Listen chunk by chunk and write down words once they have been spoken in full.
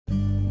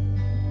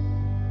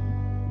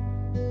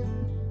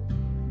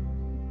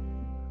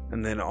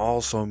And then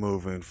also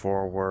moving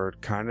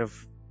forward, kind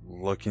of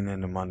looking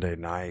into Monday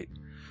night,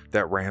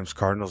 that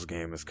Rams-Cardinals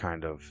game is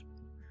kind of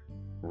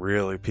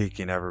really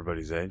piquing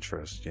everybody's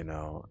interest,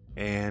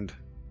 and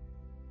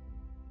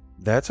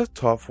that's a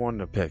tough one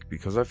to pick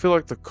because I feel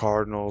like the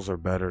Cardinals are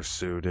better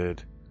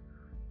suited.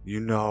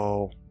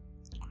 When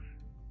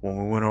we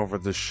went over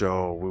the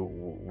show,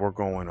 we're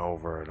going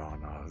over it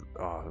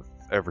on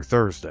every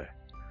Thursday.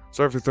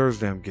 So every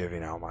Thursday I'm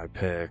giving out my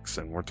picks,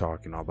 and we're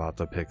talking about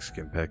the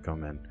Pigskin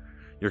Pick'em, and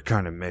you're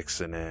kind of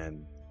mixing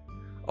in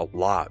a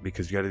lot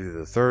because you got to do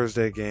the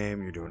Thursday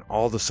game, you're doing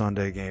all the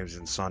Sunday games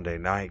and Sunday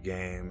night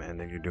game, and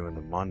then you're doing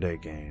the Monday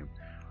game,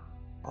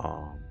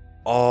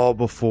 all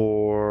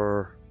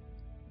before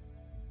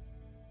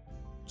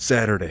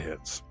Saturday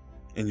hits,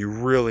 and you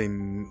really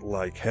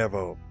have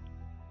a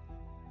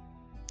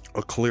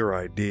clear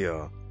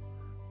idea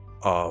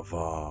of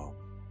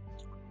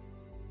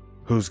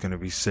who's going to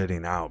be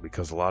sitting out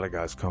because a lot of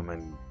guys come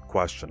in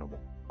questionable.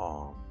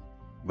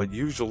 But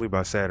usually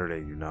by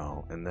Saturday,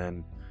 and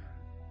then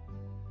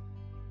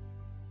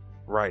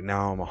right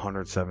now I'm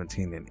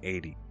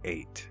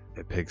 117-88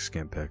 at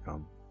Pigskin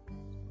Pick'em.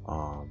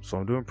 So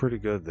I'm doing pretty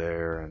good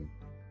there, and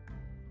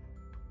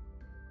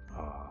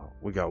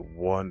we got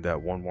one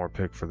more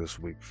pick for this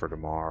week for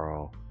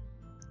tomorrow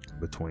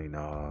between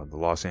the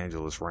Los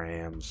Angeles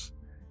Rams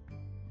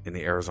and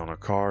the Arizona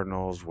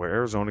Cardinals, where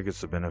Arizona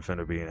gets the benefit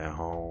of being at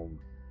home,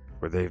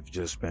 where they've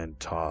just been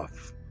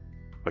tough.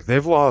 Like,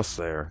 they've lost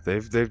there,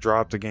 they've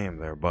dropped a game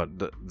there, but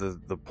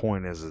the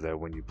point is that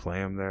when you play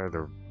them there,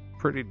 they're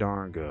pretty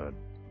darn good.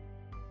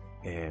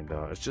 And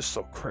it's just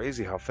so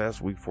crazy how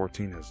fast Week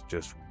 14 has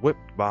just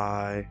whipped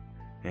by,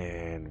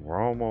 and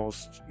we're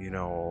almost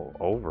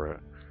over it.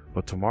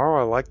 But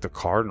tomorrow I like the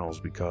Cardinals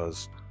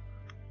because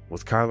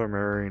with Kyler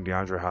Murray and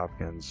DeAndre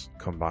Hopkins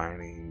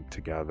combining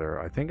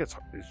together, I think it's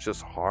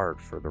just hard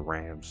for the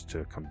Rams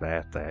to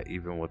combat that,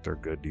 even with their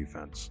good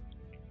defense.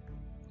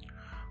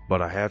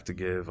 But I have to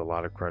give a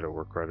lot of credit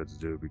where credit's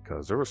due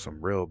because there were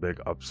some real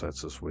big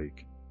upsets this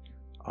week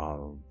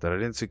that I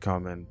didn't see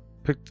coming.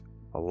 Picked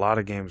a lot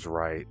of games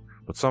right,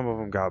 but some of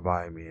them got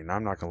by me, and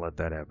I'm not going to let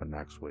that happen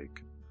next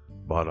week.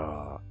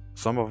 But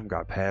some of them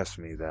got past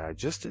me that I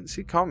just didn't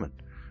see coming.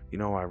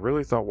 I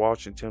really thought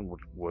Washington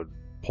would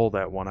pull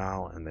that one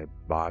out, and they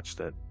botched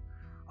it.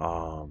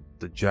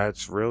 The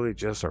Jets really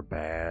just are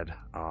bad.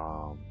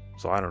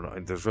 So I don't know.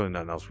 There's really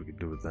nothing else we could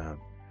do with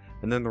them.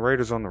 And then the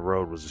Raiders on the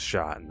road was a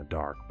shot in the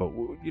dark. But,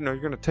 you're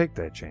going to take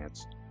that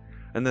chance.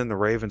 And then the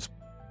Ravens,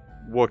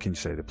 what can you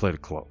say? They played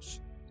it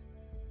close.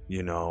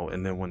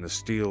 And then when the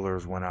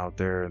Steelers went out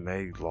there and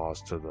they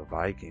lost to the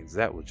Vikings,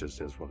 that was just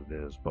is what it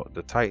is. But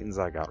the Titans,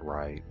 I got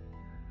right.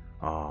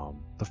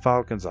 The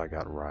Falcons, I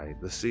got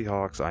right. The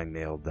Seahawks, I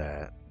nailed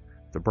that.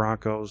 The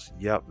Broncos,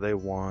 yep, they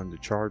won. The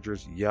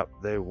Chargers, yep,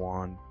 they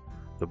won.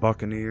 The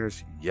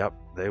Buccaneers, yep,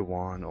 they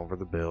won over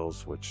the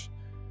Bills, which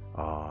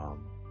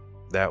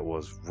that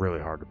was really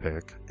hard to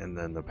pick. And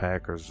then the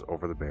Packers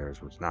over the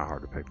Bears, which is not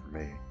hard to pick for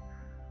me.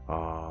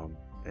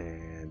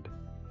 And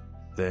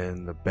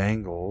then the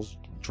Bengals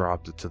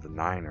dropped it to the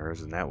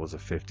Niners, and that was a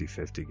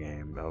 50-50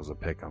 game. That was a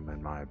pick-em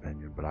in my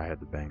opinion, but I had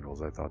the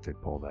Bengals. I thought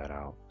they'd pull that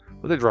out.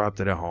 But they dropped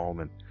it at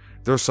home, and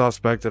they're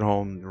suspect at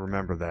home.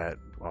 Remember that,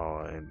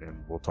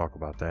 and we'll talk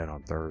about that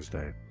on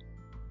Thursday.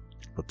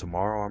 But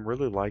tomorrow, I'm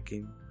really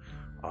liking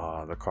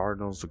the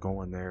Cardinals to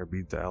go in there,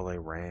 beat the LA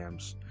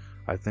Rams.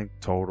 I think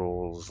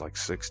total is like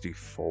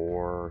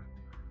 64.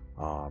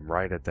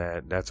 Right at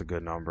that. That's a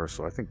good number.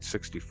 So I think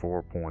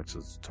 64 points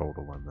is the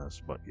total in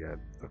this. But yeah,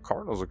 the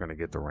Cardinals are going to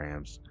get the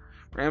Rams.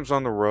 Rams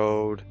on the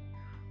road.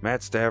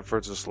 Matt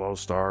Stafford's a slow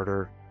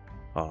starter.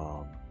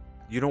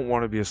 You don't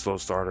want to be a slow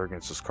starter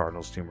against this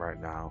Cardinals team right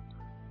now.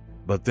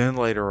 But then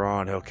later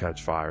on, he'll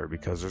catch fire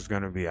because there's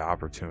going to be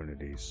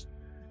opportunities.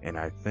 And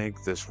I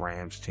think this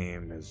Rams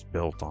team is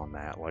built on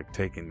that, like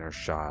taking their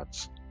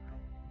shots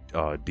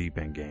deep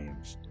in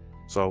games.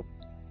 So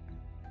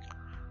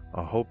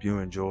I hope you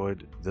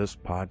enjoyed this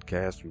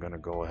podcast. I'm going to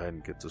go ahead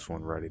and get this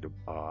one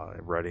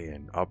ready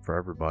and up for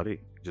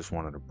everybody. Just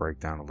wanted to break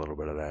down a little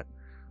bit of that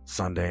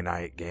Sunday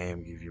night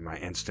game, give you my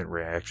instant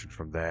reaction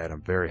from that.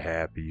 I'm very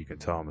happy. You can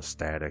tell I'm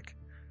ecstatic.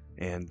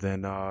 And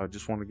then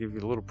just want to give you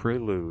a little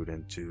prelude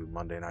into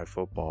Monday Night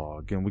Football.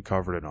 Again, we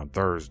covered it on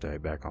Thursday,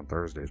 back on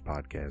Thursday's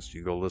podcast.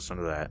 You go listen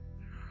to that.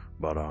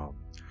 But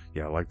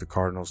yeah, I like the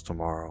Cardinals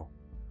tomorrow.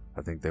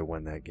 I think they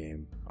win that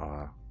game.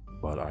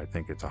 But I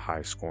think it's a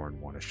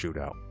high-scoring one, a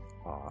shootout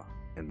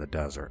in the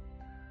desert.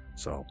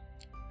 So,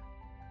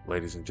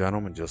 ladies and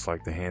gentlemen, just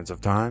like the hands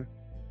of time,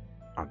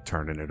 I'm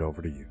turning it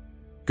over to you.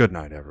 Good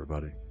night,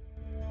 everybody.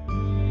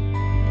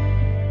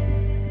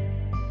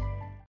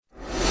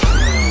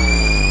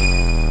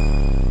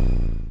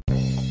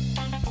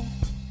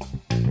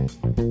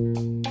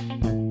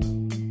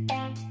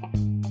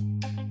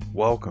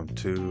 Welcome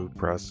to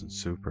Preston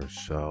Super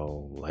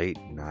Show, late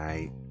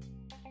night,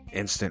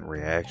 instant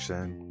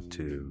reaction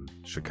to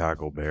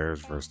Chicago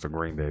Bears versus the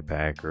Green Bay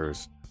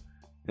Packers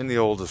in the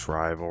oldest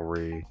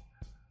rivalry.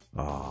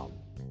 I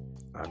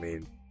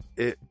mean,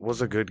 it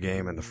was a good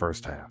game in the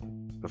first half.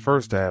 The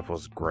first half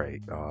was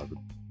great.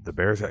 The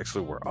Bears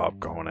actually were up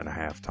going into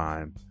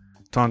halftime.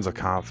 Tons of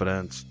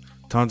confidence,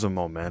 tons of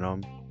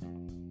momentum.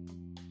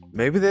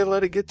 Maybe they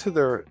let it get to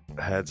their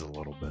heads a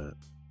little bit,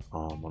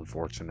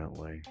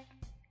 unfortunately.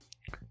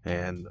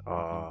 And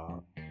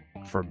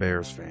for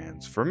Bears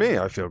fans, for me,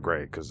 I feel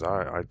great because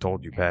I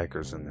told you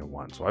Packers and they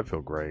won, so I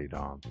feel great.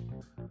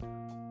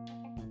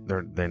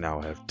 They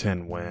now have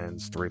 10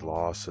 wins, 3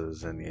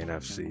 losses in the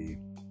NFC.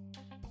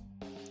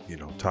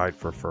 Tied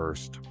for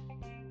first.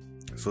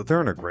 So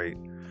they're in a great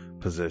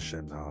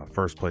position.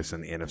 First place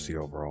in the NFC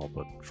overall,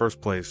 but first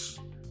place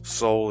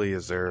solely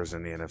is theirs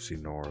in the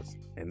NFC North.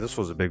 And this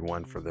was a big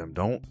win for them.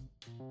 Don't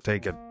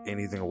take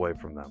anything away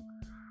from them.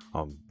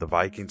 The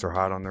Vikings are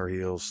hot on their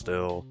heels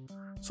still.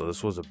 So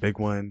this was a big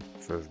win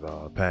for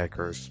the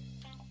Packers.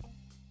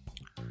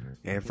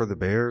 And for the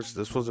Bears,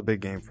 this was a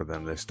big game for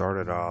them. They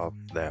started off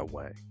that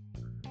way.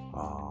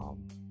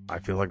 I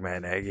feel like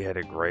Matt Nagy had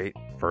a great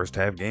first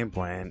half game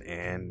plan,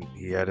 and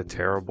he had a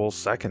terrible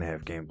second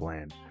half game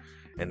plan.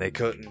 And they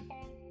couldn't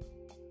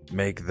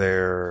make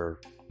their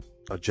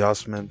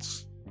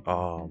adjustments.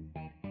 And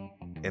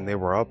they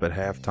were up at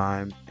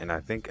halftime, and I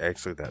think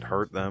actually that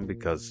hurt them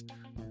because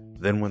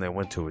then when they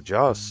went to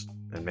adjust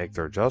and make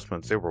their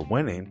adjustments, they were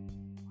winning.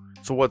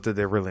 So what did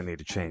they really need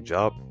to change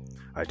up?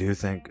 I do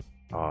think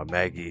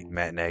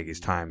Matt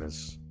Nagy's time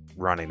is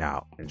running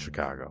out in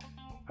Chicago.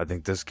 I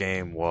think this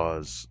game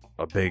was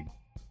a big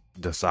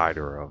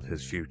decider of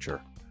his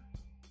future.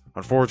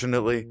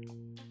 Unfortunately,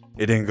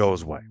 it didn't go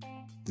his way.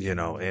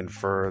 And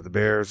for the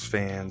Bears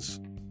fans,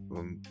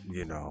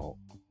 all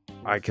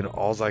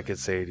I could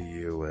say to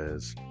you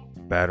is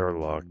better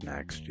luck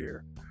next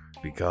year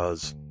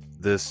because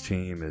this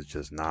team is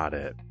just not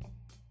it.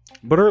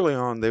 But early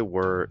on, they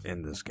were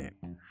in this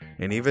game.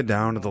 And even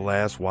down to the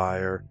last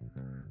wire,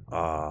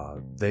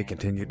 they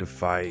continued to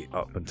fight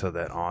up until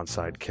that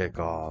onside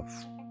kickoff,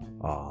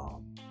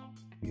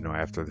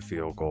 after the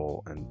field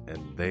goal.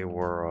 And they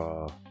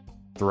were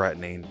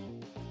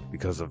threatening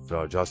because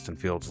of Justin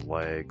Fields'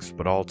 legs.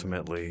 But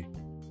ultimately,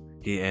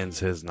 he ends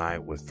his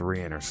night with 3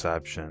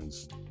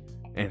 interceptions.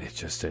 And it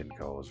just didn't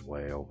go his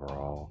way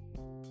overall.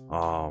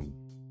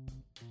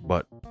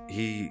 But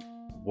he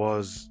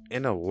was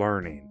in a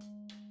learning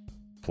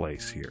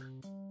place here.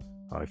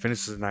 He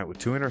finishes the night with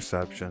 2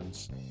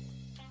 interceptions,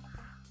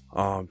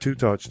 2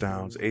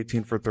 touchdowns,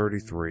 18 for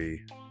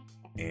 33,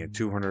 and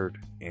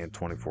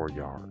 224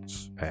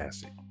 yards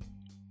passing.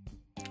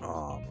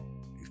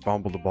 He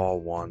fumbled the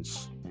ball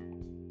once,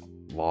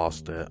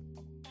 lost it.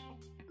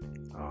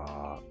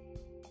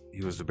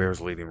 He was the Bears'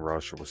 leading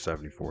rusher with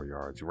 74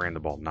 yards. He ran the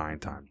ball 9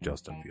 times,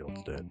 Justin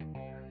Fields did.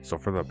 So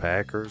for the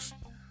Packers,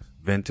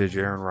 vintage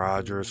Aaron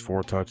Rodgers,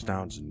 4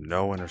 touchdowns,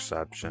 no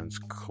interceptions,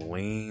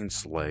 clean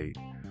slate,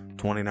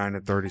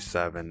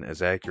 29-37,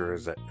 as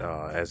accurate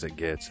as it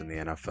gets in the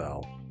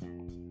NFL.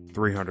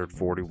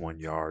 341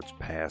 yards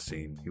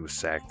passing. He was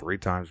sacked 3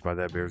 times by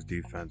that Bears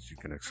defense. You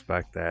can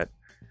expect that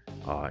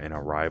in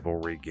a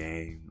rivalry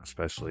game,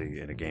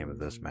 especially in a game of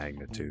this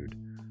magnitude,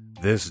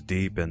 this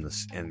deep in the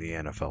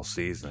NFL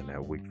season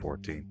at Week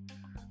 14.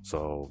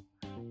 So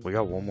we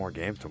got one more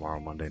game tomorrow,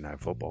 Monday Night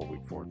Football,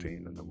 Week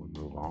 14, and then we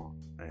move on.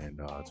 And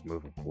it's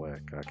moving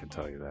quick. I can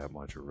tell you that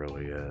much. It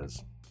really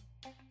is.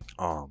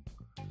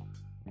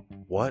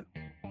 What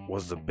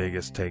was the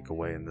biggest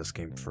takeaway in this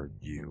game for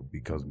you?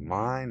 Because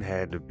mine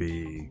had to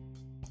be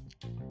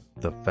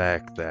the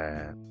fact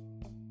that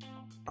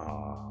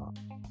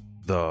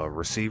the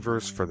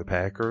receivers for the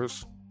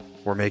Packers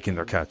were making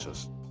their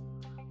catches.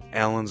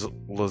 Allen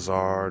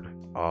Lazard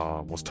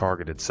was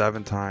targeted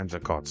 7 times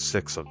and caught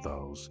 6 of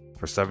those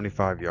for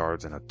 75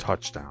 yards and a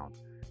touchdown,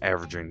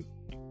 averaging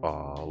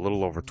a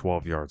little over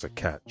 12 yards a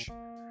catch.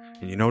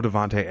 And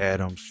Devontae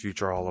Adams,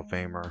 future Hall of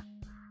Famer,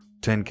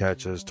 10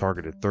 catches,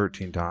 targeted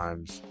 13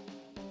 times,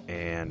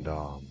 and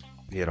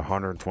he had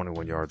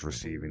 121 yards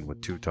receiving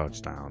with 2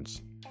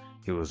 touchdowns.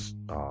 He was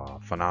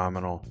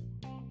phenomenal.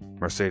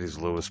 Mercedes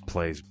Lewis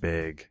plays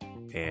big,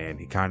 and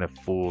he kind of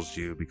fools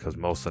you because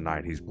most of the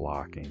night he's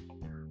blocking.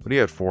 But he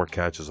had 4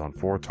 catches on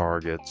 4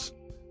 targets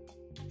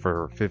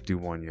for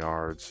 51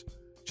 yards.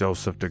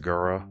 Joseph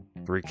DeGura,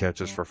 3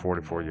 catches for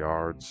 44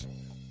 yards.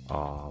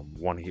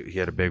 He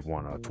had a big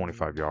one, a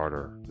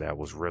 25-yarder that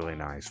was really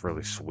nice,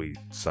 really sweet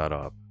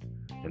setup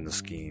in the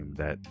scheme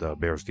that the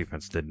Bears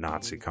defense did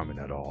not see coming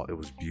at all. It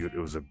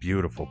was a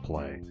beautiful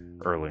play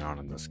early on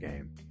in this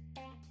game.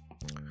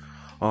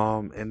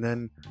 And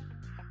then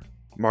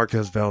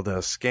Marquez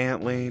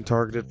Valdes-Scantling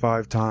targeted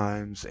 5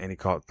 times, and he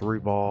caught 3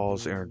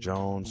 balls. Aaron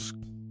Jones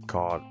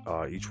caught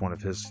each one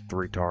of his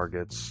 3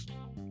 targets,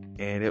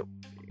 and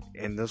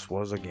this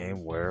was a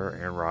game where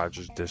Aaron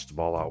Rodgers dished the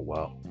ball out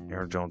well.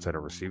 Aaron Jones had a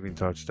receiving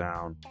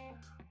touchdown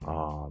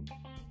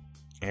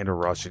and a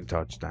rushing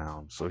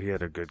touchdown, so he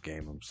had a good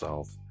game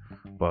himself.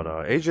 But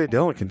A.J.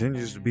 Dillon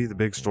continues to be the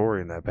big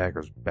story in that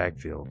Packers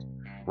backfield,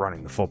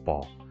 running the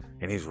football.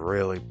 And he's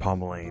really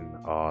pummeling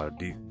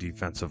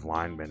defensive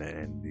linemen,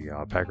 and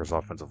the Packers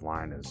offensive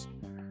line is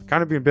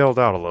kind of being bailed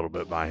out a little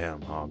bit by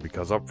him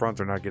because up front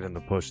they're not getting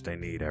the push they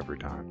need every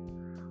time.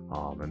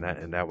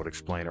 And that would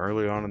explain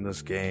early on in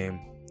this game.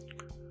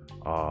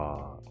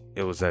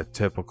 It was that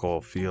typical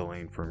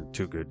feeling from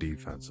two good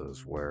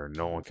defenses where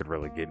no one could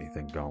really get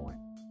anything going.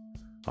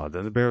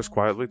 Then the Bears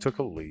quietly took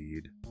a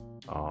lead.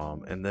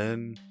 And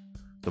then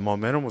the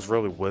momentum was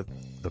really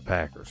with the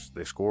Packers.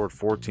 They scored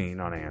 14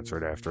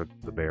 unanswered after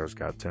the Bears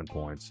got 10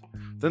 points.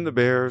 Then the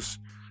Bears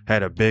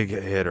had a big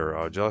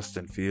hitter.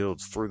 Justin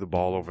Fields threw the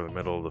ball over the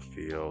middle of the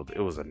field. It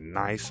was a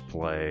nice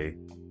play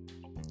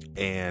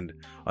and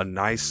a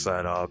nice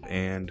setup.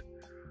 And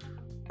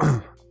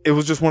it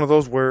was just one of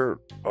those where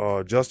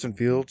Justin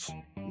Fields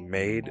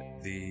made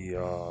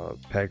the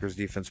Packers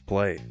defense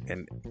play.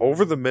 And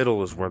over the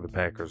middle is where the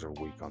Packers are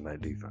weak on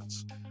that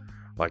defense.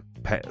 Like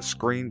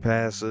screen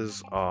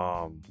passes,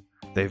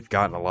 they've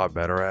gotten a lot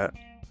better at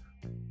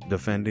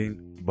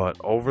defending, but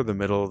over the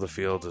middle of the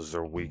field is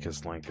their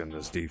weakest link in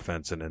this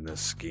defense and in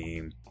this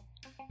scheme.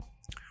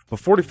 But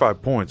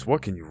 45 points,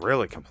 what can you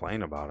really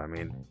complain about? I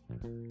mean,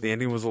 the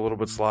ending was a little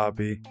bit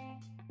sloppy,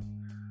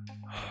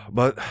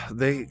 but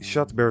they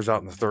shut the Bears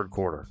out in the third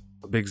quarter.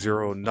 A big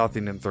 0-0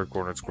 in the third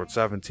quarter. It scored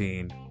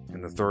 17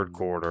 in the third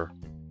quarter.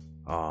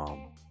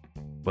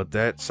 But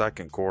that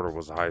second quarter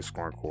was a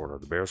high-scoring quarter.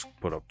 The Bears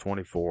put up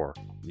 24.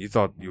 You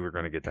thought you were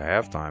going to get to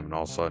halftime, and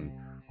all of a sudden,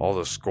 all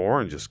the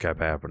scoring just kept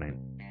happening.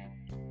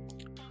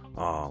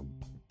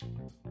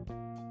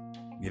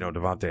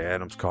 Davante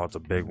Adams caught a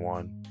big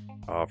one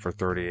for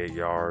 38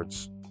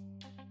 yards.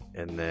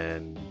 And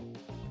then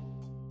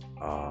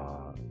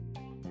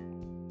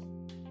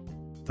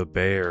the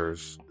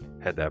Bears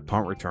had that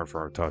punt return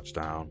for a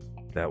touchdown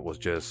that was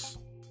just...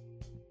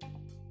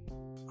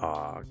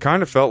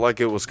 kind of felt like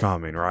it was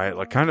coming, right?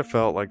 Like, kind of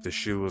felt like the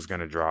shoe was going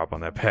to drop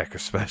on that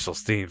Packers special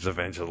teams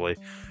eventually.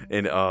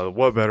 And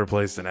what better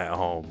place than at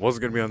home?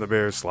 Wasn't going to be on the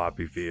Bears'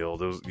 sloppy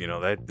field. It was,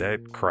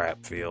 that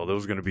crap field. It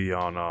was going to be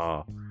on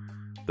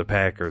the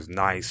Packers'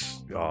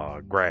 nice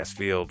grass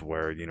field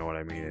where, you know what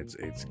I mean?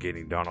 It's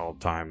getting done all the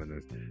time,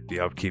 and the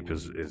upkeep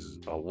is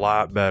a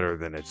lot better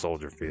than at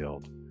Soldier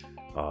Field.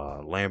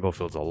 Lambeau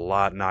Field's a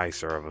lot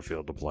nicer of a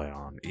field to play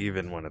on,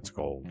 even when it's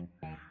cold.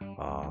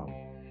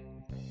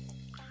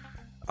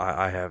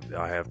 I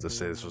have to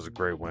say this was a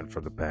great win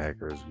for the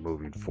Packers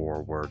moving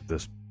forward.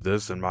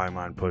 This in my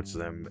mind puts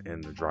them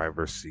in the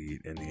driver's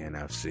seat in the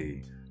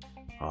NFC.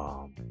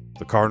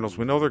 The Cardinals,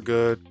 we know they're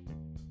good.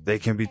 They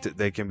can be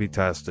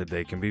tested.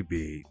 They can be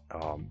beat.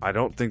 I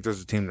don't think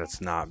there's a team that's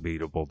not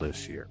beatable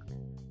this year.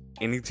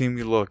 Any team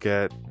you look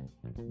at,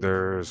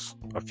 there's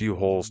a few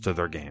holes to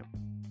their game.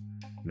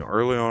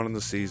 Early on in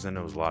the season,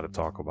 there was a lot of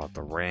talk about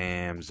the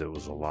Rams. There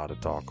was a lot of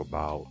talk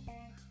about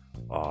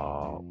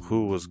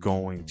who was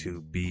going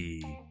to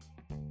be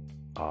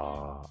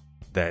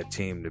that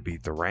team to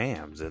beat the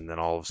Rams, and then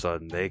all of a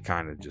sudden they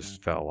kind of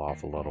just fell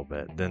off a little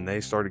bit. Then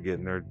they started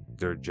getting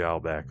their gel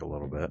back a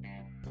little bit,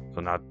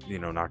 so not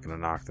going to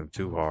knock them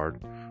too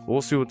hard.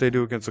 We'll see what they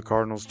do against the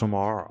Cardinals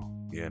tomorrow,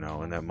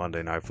 in that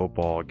Monday Night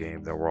Football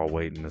game that we're all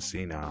waiting to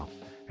see now.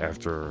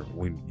 After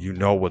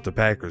what the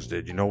Packers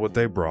did, what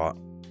they brought,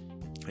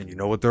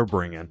 and what they're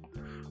bringing.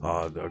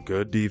 A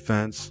good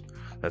defense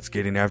that's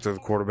getting after the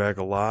quarterback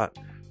a lot,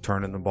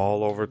 turning the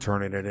ball over,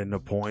 turning it into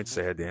points.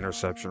 They had the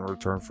interception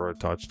return for a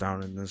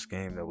touchdown in this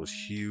game. That was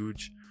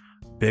huge.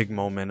 Big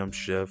momentum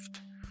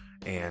shift.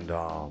 And,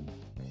 that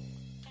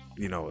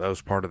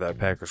was part of that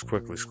Packers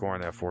quickly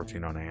scoring that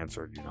 14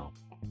 unanswered,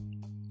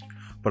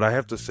 But I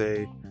have to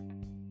say,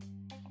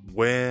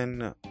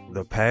 when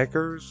the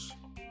Packers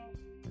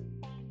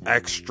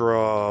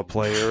extra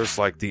players,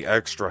 like the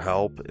extra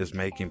help, is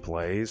making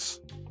plays,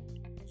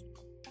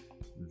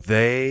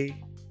 they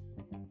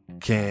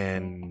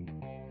can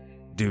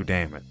do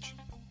damage.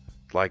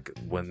 Like,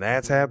 when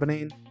that's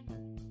happening,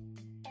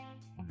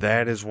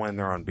 that is when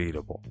they're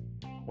unbeatable.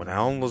 When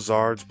Allen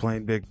Lazard's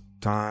playing big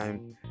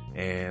time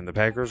and the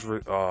Packers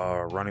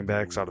running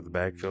backs out of the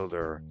backfield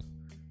are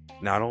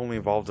not only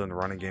involved in the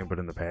running game but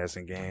in the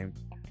passing game,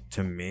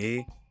 to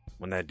me,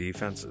 when that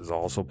defense is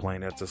also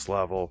playing at this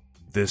level,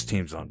 this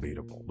team's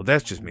unbeatable. But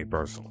that's just me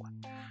personally.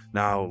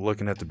 Now,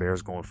 looking at the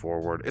Bears going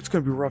forward, it's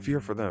going to be a rough year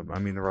for them. I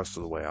mean, the rest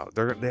of the way out.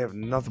 They have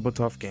nothing but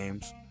tough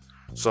games.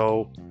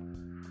 So,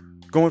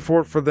 going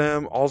forward for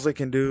them, all they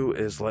can do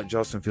is let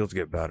Justin Fields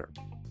get better.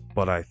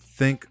 But I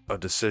think a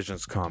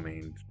decision's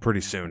coming pretty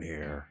soon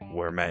here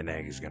where Matt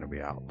Nagy's going to be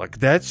out. Like,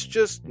 that's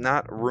just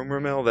not rumor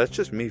mill. That's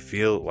just me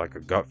feel like a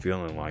gut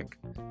feeling like,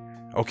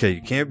 okay,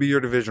 you can't be your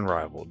division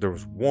rival. There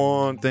was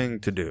one thing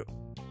to do.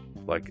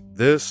 Like,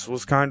 this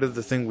was kind of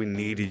the thing we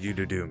needed you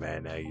to do,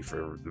 Matt Nagy,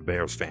 for the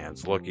Bears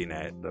fans looking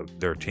at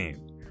their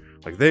team.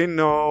 Like, they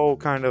know,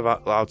 kind of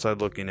outside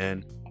looking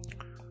in,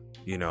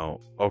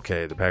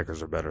 okay, the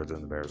Packers are better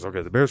than the Bears.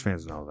 Okay, the Bears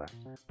fans know that.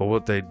 But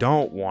what they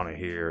don't want to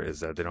hear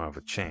is that they don't have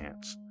a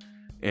chance.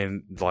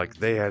 And, like,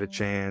 they had a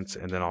chance,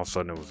 and then all of a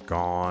sudden it was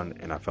gone,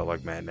 and I felt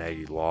like Matt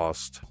Nagy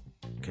lost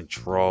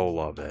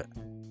control of it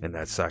in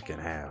that second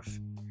half.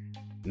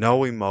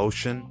 No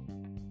emotion.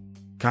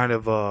 Kind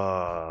of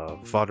a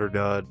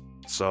fudder-dud,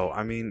 So,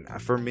 I mean,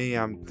 for me,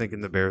 I'm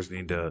thinking the Bears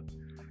need to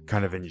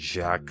kind of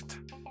inject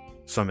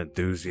some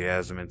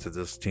enthusiasm into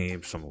this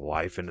team, some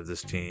life into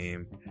this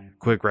team.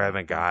 Quit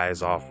grabbing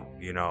guys off,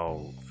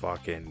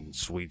 fucking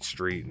Sweet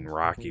Street and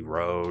Rocky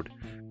Road.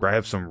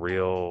 Grab some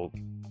real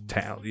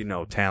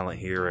talent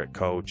here at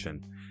coach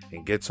and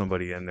get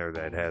somebody in there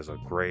that has a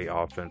great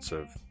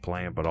offensive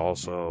plan, but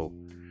also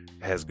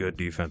has good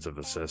defensive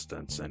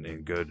assistants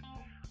and good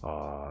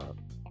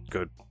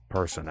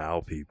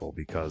personnel people,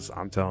 because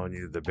I'm telling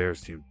you, the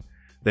Bears team,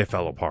 they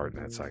fell apart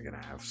in that second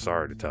half.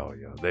 Sorry to tell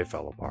you, they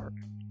fell apart.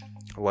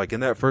 Like in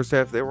that first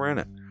half, they were in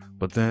it,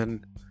 but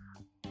then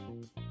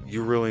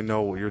you really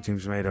know what your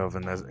team's made of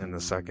in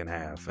the second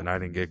half, and I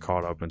didn't get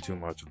caught up in too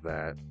much of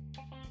that.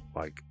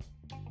 Like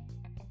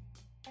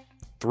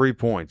 3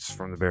 points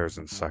from the Bears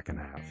in the second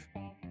half.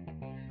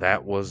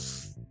 That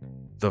was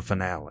the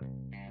finale.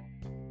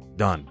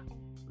 Done.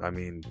 I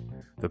mean,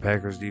 the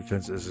Packers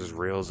defense is as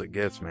real as it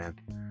gets, man.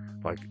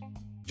 Like,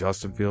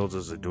 Justin Fields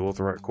is a dual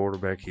threat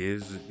quarterback. He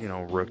is,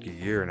 rookie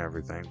year and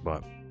everything,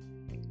 but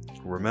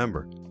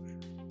remember,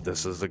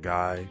 this is the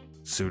guy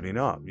suiting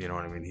up. You know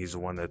what I mean? He's the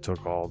one that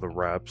took all the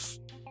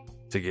reps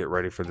to get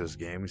ready for this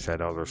game. He's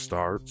had other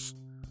starts.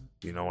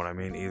 You know what I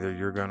mean? Either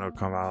you're going to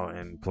come out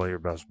and play your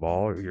best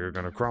ball or you're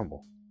going to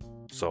crumble.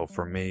 So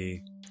for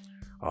me,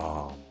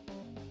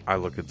 I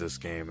look at this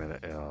game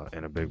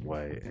in a big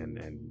way,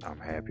 and I'm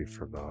happy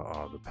for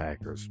the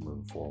Packers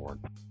moving forward.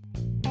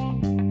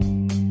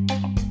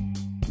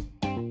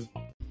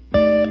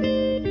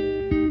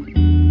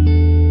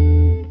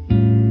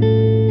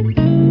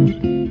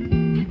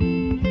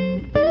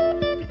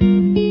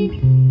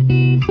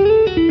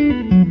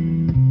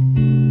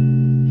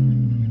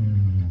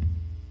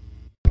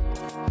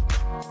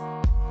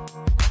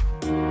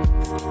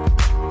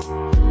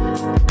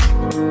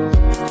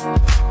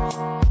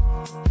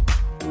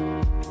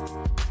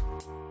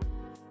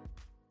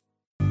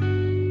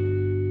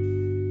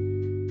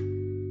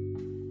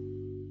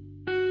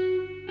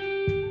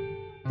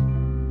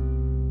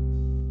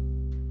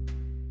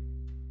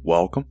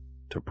 Welcome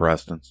to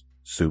Preston's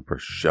Super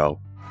Show.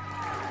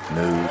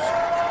 News,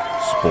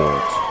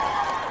 sports,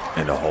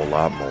 and a whole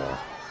lot more.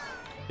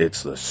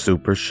 It's the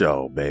Super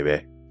Show,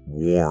 baby.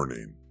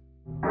 Warning.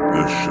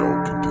 This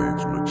show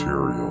contains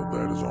material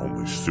that is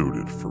only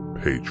suited for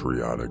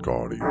patriotic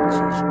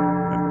audiences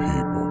and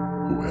people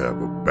who have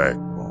a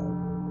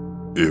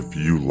backbone. If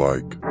you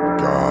like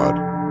God,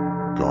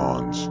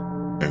 guns,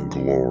 and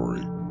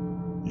glory,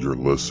 you're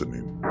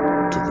listening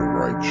to the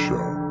right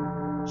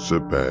show.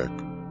 Sit back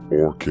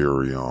or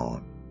carry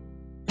on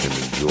and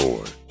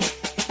enjoy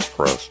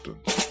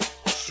Preston's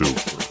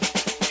Super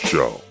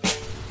Show.